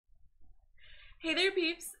Hey there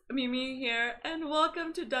peeps, mewmew here, and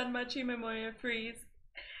welcome to Danmachi Memoria Freese,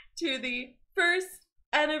 to the first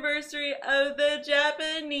anniversary of the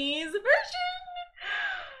Japanese version!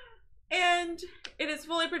 And it is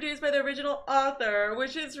fully produced by the original author,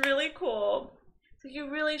 which is really cool. So you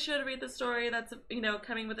really should read the story that's,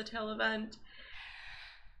 coming with the tail event.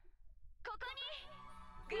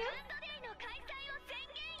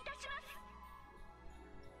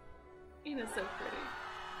 Ina's so pretty.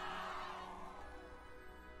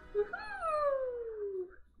 Woohoo!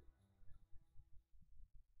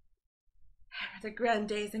 The grand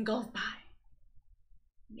days engulfed by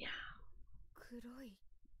meow.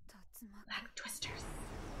 Black twisters.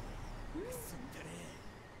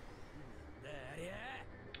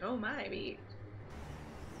 Oh my beat.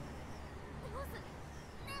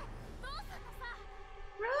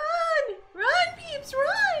 Run! Run, peeps,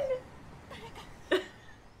 run!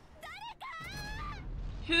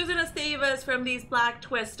 Who's gonna save us from these black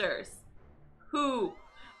twisters? Who?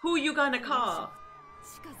 Who you gonna call?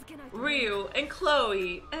 Ryu and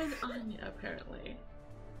Chloe and Anya, apparently.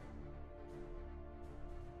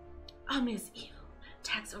 Omni's evil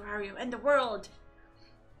attacks Orario and the world.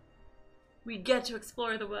 We get to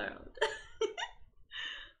explore the world.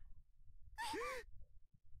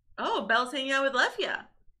 Oh, Belle's hanging out with Lefia.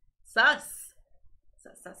 Sus.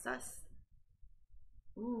 Sus, sus, sus.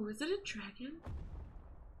 Ooh, is it a dragon?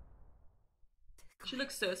 She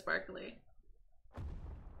looks so sparkly.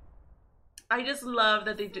 I just love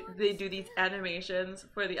that they do these animations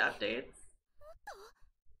for the updates.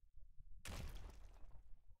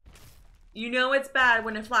 You know it's bad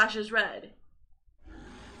when it flashes red.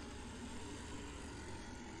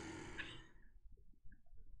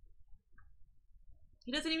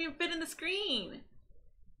 He doesn't even fit in the screen.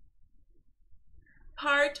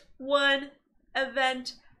 Part 1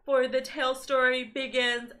 event for the Tale story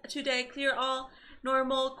begins today. Clear all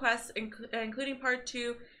normal quests, including part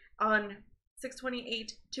 2 on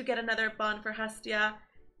 628 to get another bond for Hestia.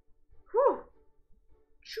 Whew.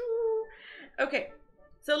 Choo. Okay,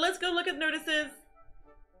 so let's go look at notices.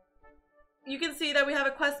 You can see that we have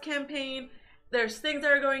a quest campaign. There's things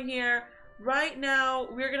that are going here. Right now,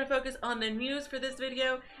 we're going to focus on the news for this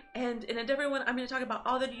video, and in a different one, I'm going to talk about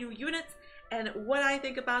all the new units and what I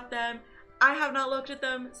think about them. I have not looked at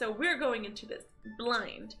them, so we're going into this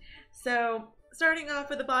blind. So, starting off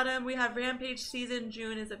at the bottom, we have Rampage Season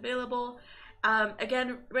June is available.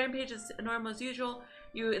 Again, Rampage is normal as usual.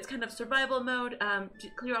 It's kind of survival mode to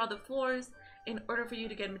clear all the floors in order for you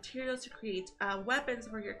to get materials to create weapons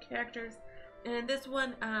for your characters. And in this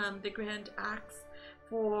one, the Grand Axe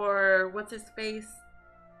for what's his face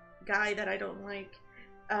guy that I don't like.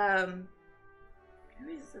 Who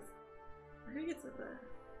is this? Who gets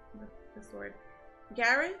the sword?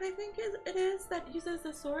 Gareth, I think it is that uses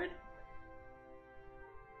the sword.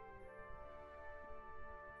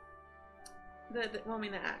 Well, I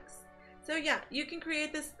mean the axe. So yeah, you can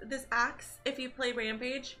create this axe if you play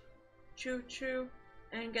Rampage. True,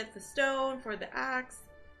 and get the stone for the axe.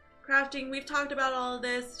 Crafting, we've talked about all of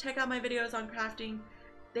this. Check out my videos on crafting.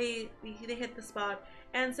 They hit the spot.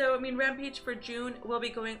 And so, I mean, Rampage for June will be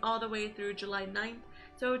going all the way through July 9th.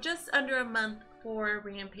 So just under a month for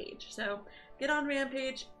Rampage. So get on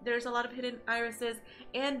Rampage. There's a lot of hidden irises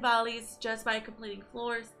and volleys just by completing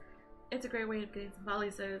floors. It's a great way of getting some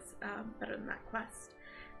volleys. Better than that quest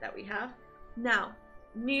that we have. Now,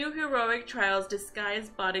 new Heroic Trials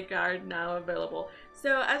Disguised Bodyguard now available.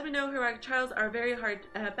 So as we know, Heroic Trials are very hard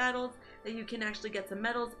battles that you can actually get some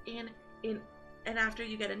medals in, and after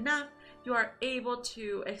you get enough, you are able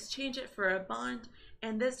to exchange it for a bond,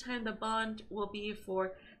 and this time the bond will be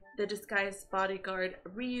for the Disguised Bodyguard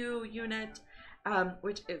Ryu unit,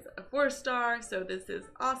 which is a 4-star, so this is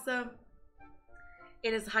awesome.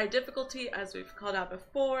 It is high difficulty, as we've called out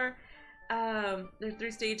before. There are 3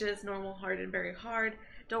 stages, normal, hard, and very hard.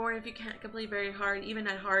 Don't worry if you can't complete very hard. Even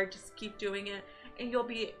at hard, just keep doing it, and you'll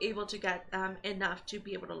be able to get enough to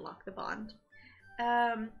be able to lock the bond.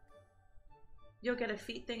 You'll get a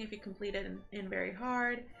feat thing if you complete it in very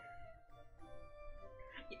hard.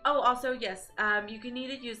 Oh, also, yes, you can need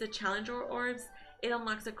to use the Challenger Orbs. It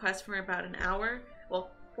unlocks a quest for about an hour. Well,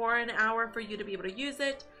 for an hour for you to be able to use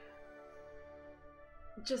it.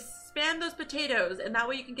 Just spam those potatoes, and that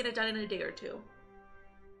way you can get it done in a day or 2.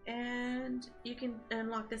 And you can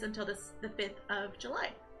unlock this until the 5th of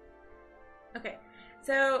July. Okay,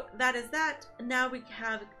 so that is that. Now we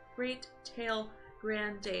have Great Tale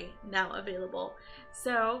Grand Day now available.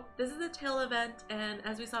 So this is a Tale event, and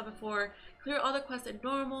as we saw before, clear all the quests in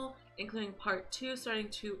normal, including part 2 starting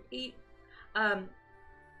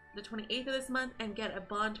the 28th of this month, and get a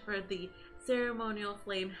bond for the ceremonial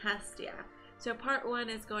flame Hestia. So part 1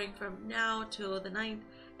 is going from now till the 9th,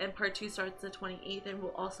 and part 2 starts the 28th and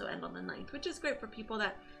will also end on the 9th, which is great for people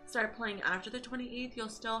that start playing after the 28th. You'll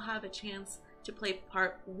still have a chance to play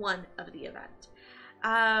part 1 of the event.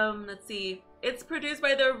 Let's see. It's produced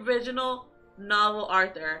by the original novel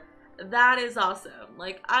author. That is awesome.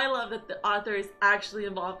 Like, I love that the author is actually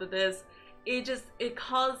involved with this. It's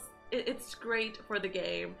great for the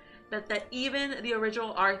game that even the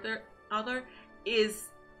original author is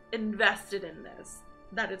invested in this.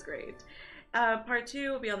 That is great. Part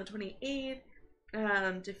 2 will be on the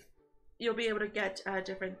 28th. You'll be able to get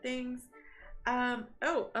different things.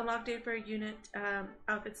 Unlock day for unit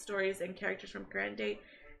outfit stories and characters from Grand Day.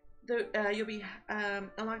 You'll be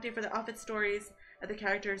unlock day for the outfit stories. The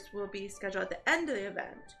characters will be scheduled at the end of the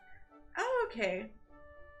event. Oh, okay.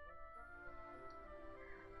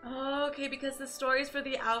 Okay, because the stories for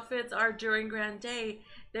the outfits are during Grand Day,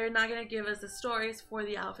 they're not going to give us the stories for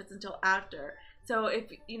the outfits until after. So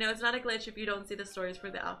if you know, it's not a glitch if you don't see the stories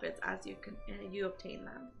for the outfits as you obtain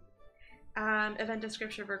them. Event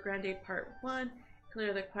description for Grand Day Part 1.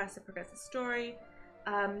 Clear the quest and progress the story.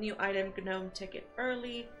 New item, gnome ticket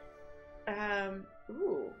early.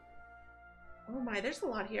 Ooh. Oh my, there's a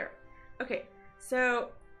lot here. Okay,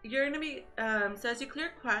 so you're gonna be so as you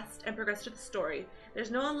clear quest and progress to the story, there's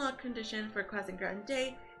no unlock condition for quest in Grand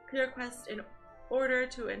Day. Clear quest in order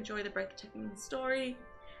to enjoy the breathtaking story.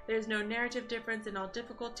 There's no narrative difference in all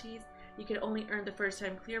difficulties. You can only earn the first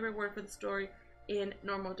time clear reward for the story in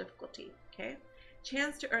normal difficulty. Okay,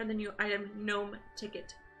 chance to earn the new item gnome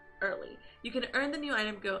ticket early. You can earn the new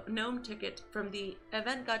item gnome ticket from the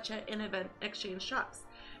event gacha in event exchange shops.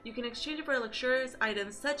 You can exchange it for luxurious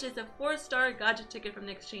items such as a 4-star gacha ticket from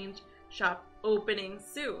the exchange shop opening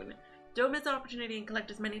soon. Don't miss the opportunity and collect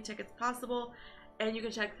as many tickets as possible, and you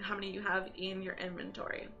can check how many you have in your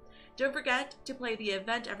inventory. Don't forget to play the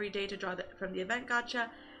event every day to draw from the event gacha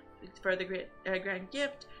for the grand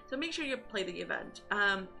gift, so make sure you play the event.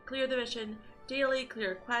 Clear the mission daily,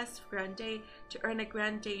 clear quests for Grand Day to earn a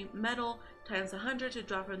Grand Day medal times 100 to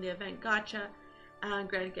draw from the event gacha, and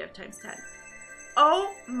grand gift times 10.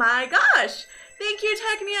 Oh my gosh! Thank you,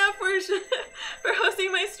 Technia, for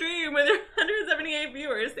hosting my stream with 178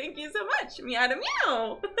 viewers. Thank you so much.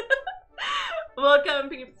 Meow. Welcome,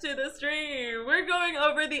 peeps, to the stream. We're going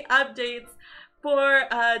over the updates for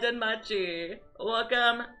Danmachi.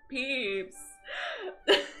 Welcome, peeps.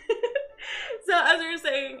 So, as we were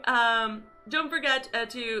saying, don't forget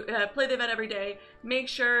to play the event every day. Make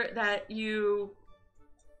sure that you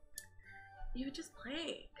just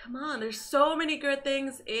play. Come on, there's so many good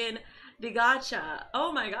things in the gacha.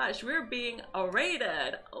 Oh my gosh, we're being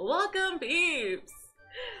rated. Welcome, peeps.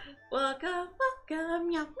 Welcome, meow,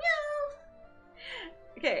 meow.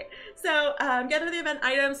 Okay, so get to the event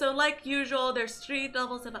items. So like usual, there's 3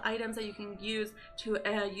 levels of items that you can use to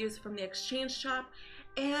use from the exchange shop,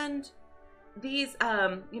 and these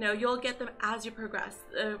you know, you'll get them as you progress.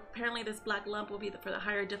 Apparently this black lump will be for the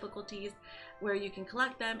higher difficulties where you can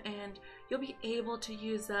collect them, and you'll be able to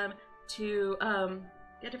use them to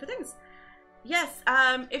get different things. Yes,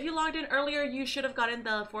 if you logged in earlier, you should have gotten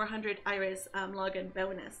the 400 Iris login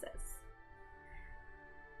bonuses.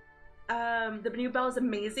 The new bell is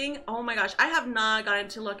amazing. Oh my gosh, I have not gotten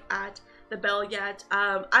to look at the bell yet.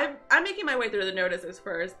 I'm making my way through the notices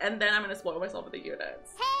first, and then I'm gonna spoil myself with the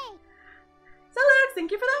units. Hey! Salute,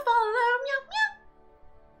 thank you for that follow. Meow, meow.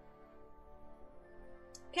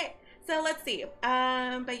 Okay, so let's see.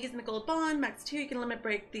 By using the gold bond, max 2, you can limit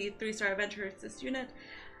break the 3-star adventurous unit.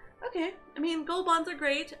 Okay, I mean, gold bonds are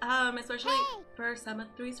great, especially for some of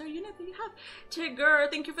the 3-star units that you have. Tigger,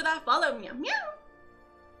 thank you for that follow. Meow, meow.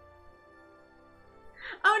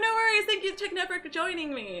 Oh, no worries. Thank you, Tech Network, for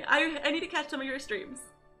joining me. I need to catch some of your streams.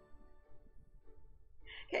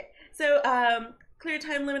 Okay, so clear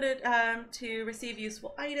time limited to receive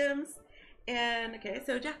useful items. And okay,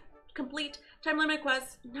 so yeah, complete time limit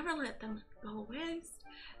quests. Never let them go waste.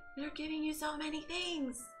 They're giving you so many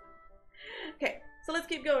things. Okay, so let's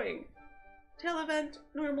keep going. Tail event,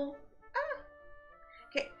 normal.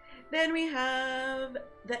 Okay, then we have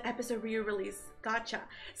the episode Ryu release gacha.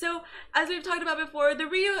 So as we've talked about before, the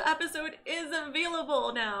Ryu episode is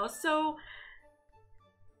available now. So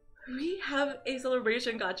we have a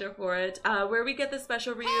celebration gacha for it, where we get the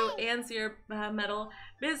special Ryu and Seer medal.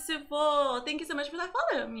 Beautiful. Thank you so much for that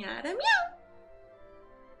follow. Meow, meow.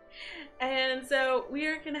 And so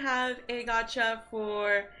we're gonna have a gacha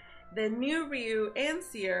for the new Ryu and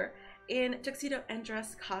Seer in tuxedo and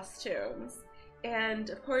dress costumes. And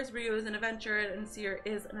of course, Ryu is an adventurer and Seer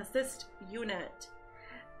is an assist unit.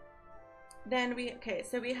 Then we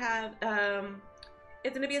have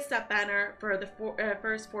it's going to be a step banner for the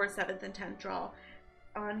first, 4th, 7th, and 10th draw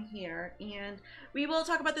on here. And we will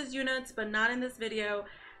talk about these units, but not in this video.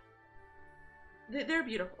 They're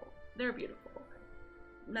beautiful. They're beautiful.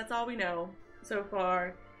 And that's all we know so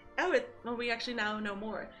far. Oh, well, we actually now know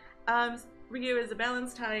more. Ryu is a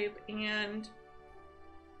balance type, and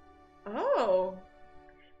oh,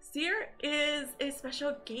 Seer is a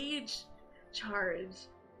special gauge charge.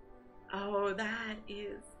 Oh, that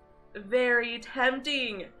is very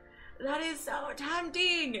tempting. That is so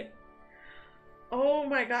tempting. Oh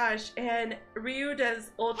my gosh. And Ryu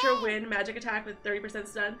does Ultra Wind magic attack with 30%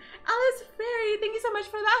 stun. Alice Fairy, thank you so much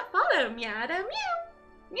for that follow. Meow,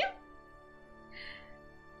 mew.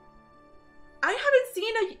 I haven't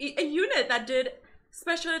seen a unit that did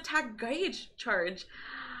special attack gauge charge.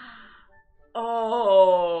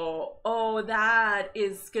 Oh, that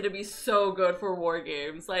is gonna be so good for war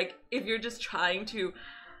games. Like, if you're just trying to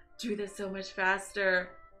do this so much faster.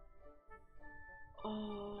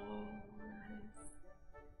 Oh,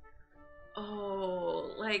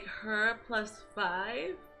 like her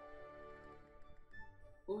 +5?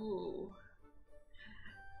 Ooh.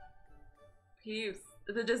 Peeps.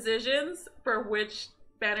 The decisions for which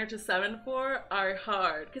banner to summon for are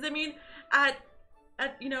hard. Because, I mean, at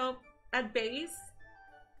base,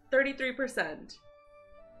 33%.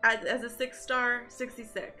 As a 6-star,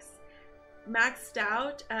 66. Maxed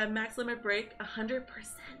out, max limit break, 100%.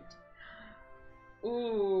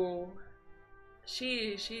 Ooh.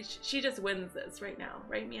 She just wins this right now,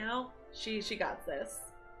 right, Meow? She got this.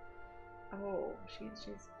 Oh, she's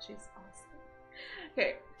awesome.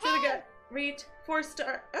 Okay, so we got Reet,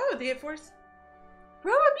 4-star. Oh, they have 4.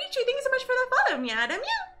 Bro, Amici, thank you so much for the follow, Meow.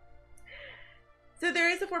 So there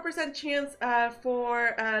is a 4% chance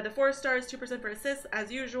for the 4 stars, 2% for assists,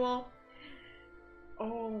 as usual.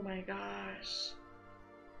 Oh my gosh.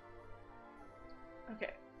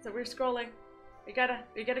 Okay, so we're scrolling. We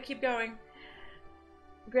gotta keep going.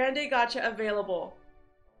 Grande Gacha available.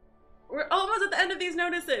 We're almost at the end of these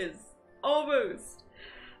notices. Almost.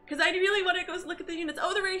 Because I really want to go look at the units.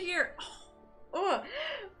 Oh, they're right here. Oh.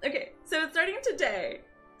 Okay, so starting today,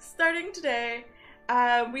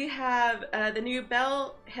 we have the new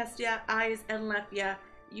Belle, Hestia, Eyes, and Lefia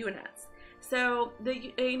units. So,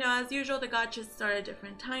 as usual, the gachas start at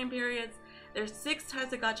different time periods. There's 6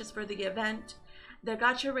 types of gachas for the event. The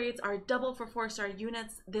gacha rates are double for 4-star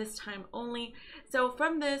units this time only. So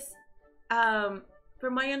from this, from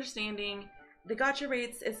my understanding, the gacha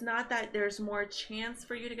rates, it's not that there's more chance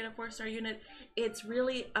for you to get a 4-star unit. It's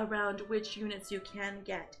really around which units you can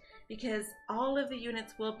get, because all of the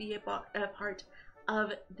units will be a part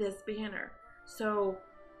of this banner. So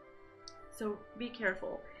be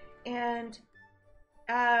careful. And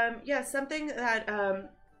yeah, something that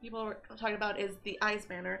people are talking about is the Eyes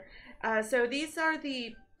banner. So these are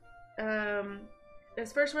the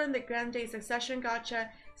this first one, the Grande Succession Gacha,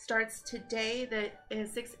 starts today, that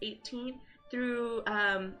is 6/18 through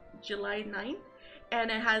July 9th, and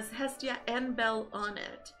it has Hestia and Belle on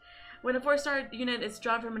it. When a 4-star unit is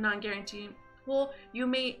drawn from a non-guaranteed pool, you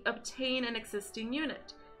may obtain an existing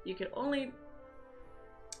unit. You can only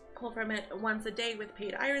pull from it once a day with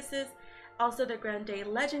paid irises. Also, the Grande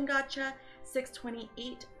Legend Gacha,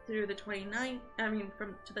 6/28 through the 29th,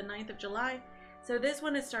 to the 9th of July. So this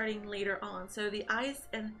one is starting later on. So the Eyes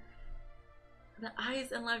and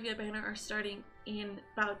Levia banner are starting in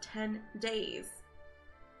about 10 days.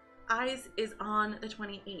 Eyes is on the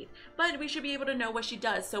 28th, but we should be able to know what she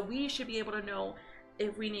does. So we should be able to know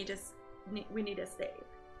if we need to save.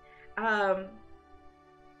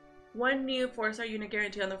 One new 4-star unit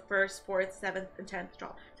guarantee on the 1st, 4th, 7th, and 10th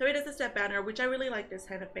draw. So it is a step banner, which I really like this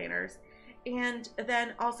kind of banners. And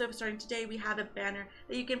then also starting today, we have a banner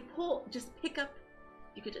that you can pull, just pick up.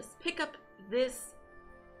 You could just pick up this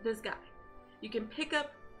guy. You can pick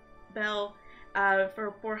up Belle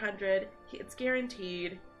for 400. It's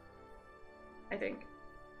guaranteed, I think.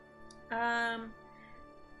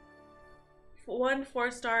 One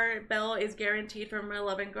 4-star Belle is guaranteed from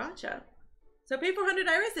 11 Gacha. So pay 400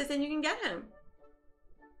 irises and you can get him.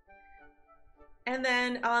 And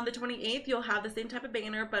then on the 28th, you'll have the same type of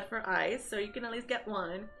banner, but for Eyes, so you can at least get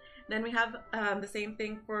one. Then we have the same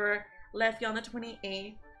thing for Lefia on the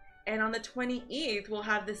 28th. And on the 28th, we'll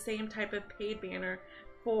have the same type of paid banner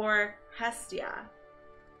for Hestia.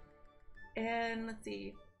 And let's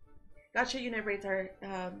see. Gacha unit rates are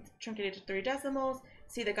truncated to 3 decimals.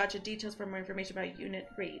 See the gacha details for more information about unit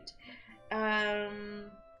rate.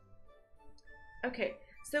 Okay,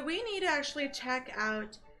 so we need to actually check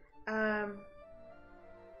out.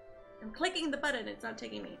 I'm clicking the button, it's not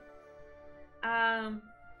taking me. I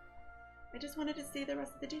just wanted to see the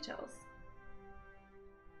rest of the details.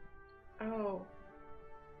 Oh.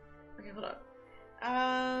 Okay, hold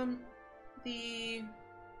on. The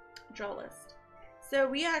draw list. So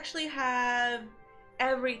we actually have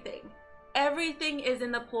everything. Everything is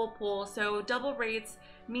in the pool. So double rates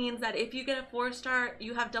means that if you get a 4-star,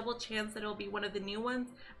 you have double chance that it'll be one of the new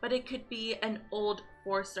ones, but it could be an old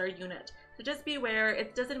 4-star unit. So just be aware,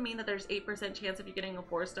 it doesn't mean that there's 8% chance of you getting a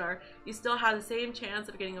 4-star. You still have the same chance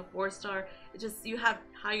of getting a 4-star. It's just you have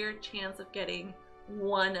higher chance of getting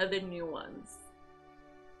one of the new ones.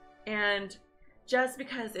 And just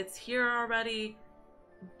because it's here already,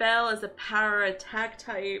 Bell is a power attack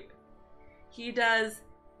type. He does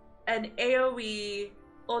an AoE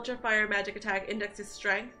Ultra Fire Magic Attack indexes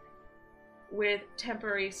strength with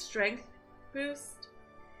temporary strength boost.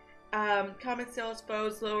 Common sales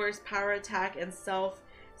foes lowers power attack and self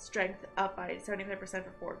strength up by 75%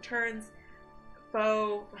 for 4 turns.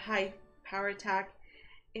 Foe high power attack,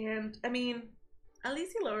 and I mean, at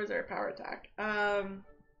least he lowers our power attack.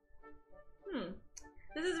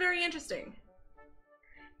 This is very interesting.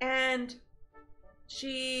 And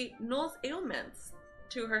she nulls ailments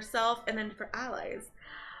to herself and then for allies.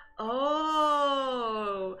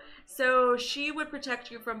 Oh, so she would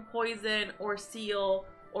protect you from poison or seal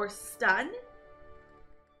or stun?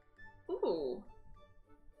 Ooh.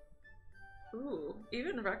 Ooh,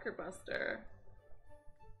 even Record Buster.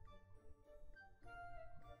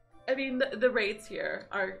 I mean, the rates here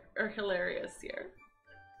are hilarious here.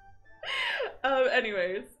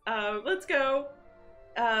 Anyways, let's go.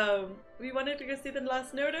 We wanted to go see the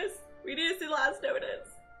last notice. We need to see the last notice.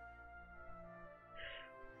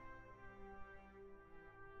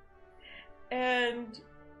 And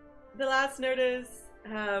the last notice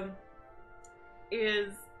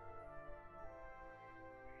is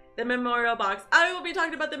the memorial box. I will be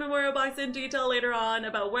talking about the memorial box in detail later on,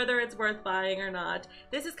 about whether it's worth buying or not.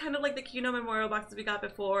 This is kind of like the Kino memorial boxes we got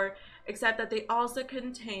before, except that they also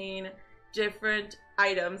contain different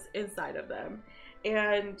items inside of them.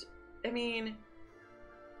 And I mean,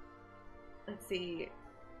 let's see,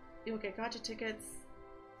 you'll get gacha tickets.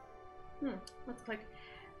 Let's click.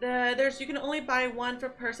 You can only buy 1 per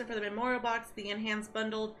person for the memorial box. The enhanced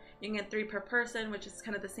bundled, you can get 3 per person, which is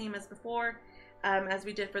kind of the same as before, as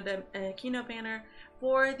we did for the Kino banner.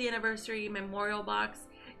 For the anniversary memorial box,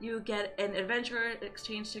 you get an adventure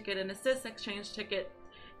exchange ticket, an assist exchange ticket,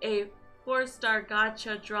 a 4-star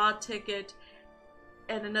gacha draw ticket,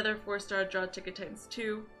 and another 4-star draw ticket times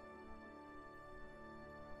 2.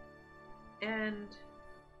 And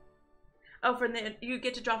oh, you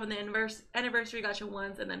get to draw from the anniversary gacha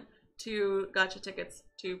ones, and then 2 gacha tickets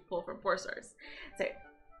to pull from 4 stars. So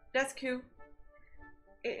that's cool.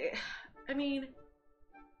 I mean,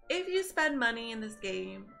 if you spend money in this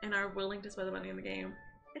game and are willing to spend the money in the game,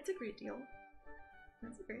 it's a great deal.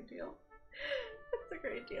 It's a great deal. It's a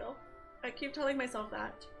great deal. I keep telling myself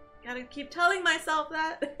that. Gotta keep telling myself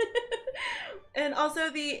that. And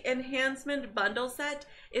also the enhancement bundle set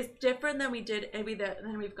is different than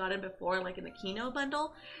we've gotten before, like in the Kino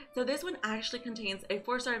bundle. So this one actually contains a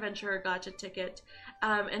 4-star adventure gacha ticket,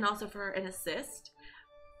 and also for an assist.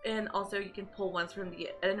 And also you can pull ones from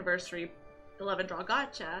the anniversary 11 draw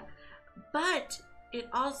gacha. But it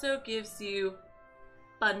also gives you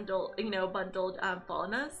bundled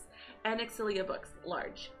Falleness and Exilia books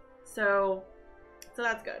large. So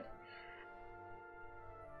that's good.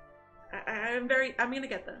 I'm gonna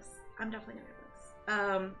get this. I'm definitely gonna get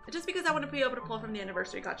this. Just because I want to be able to pull from the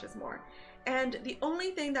anniversary gachas more. And the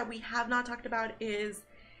only thing that we have not talked about is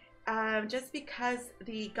just because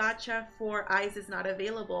the gacha for eyes is not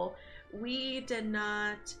available, we did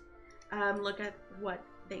not look at what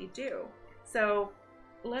they do. So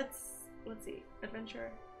let's see.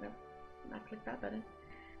 Adventure. No, not click that button.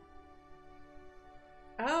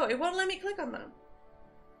 Oh, it won't let me click on them.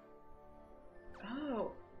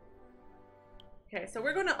 Oh. Okay, so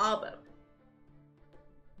we're going to Alba.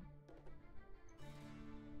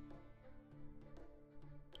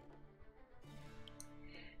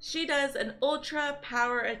 She does an ultra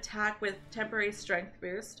power attack with temporary strength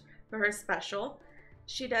boost for her special.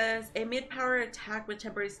 She does a mid power attack with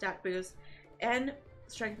temporary stat boost and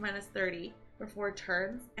strength minus 30 for 4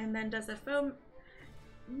 turns, and then does a foam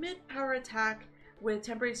mid power attack with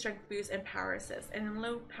temporary strength boost and power assist, and a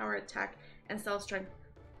low power attack and self strength.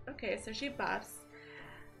 Okay, so she buffs.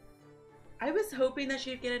 I was hoping that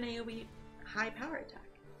she'd get an AoE high power attack.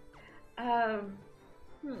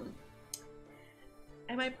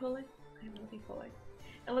 Am I pulling? I will be pulling.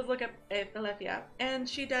 And let's look up Alethea. And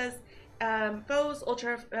she does foes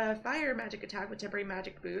ultra fire magic attack with temporary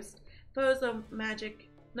magic boost. Foes low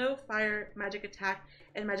fire magic attack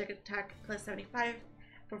and magic attack plus 75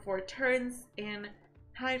 for 4 turns, and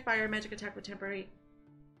high fire magic attack with temporary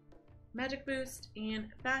magic boost, and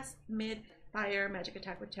fast mid fire magic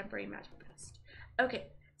attack with temporary magic boost. Okay,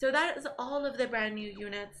 so that is all of the brand new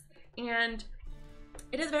units, and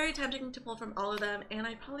it is very tempting to pull from all of them, and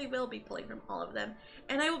I probably will be pulling from all of them.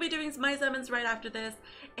 And I will be doing my summons right after this,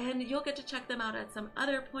 and you'll get to check them out at some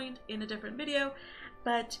other point in a different video.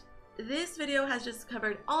 But this video has just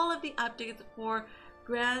covered all of the updates for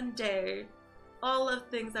Grand Day, all of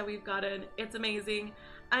the things that we've gotten. It's amazing.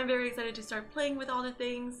 I'm very excited to start playing with all the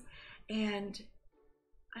things, and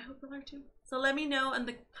I hope you are too. So let me know in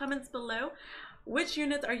the comments below, which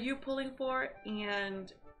units are you pulling for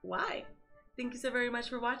and why? Thank you so very much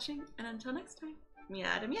for watching, and until next time,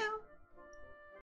 meow to meow.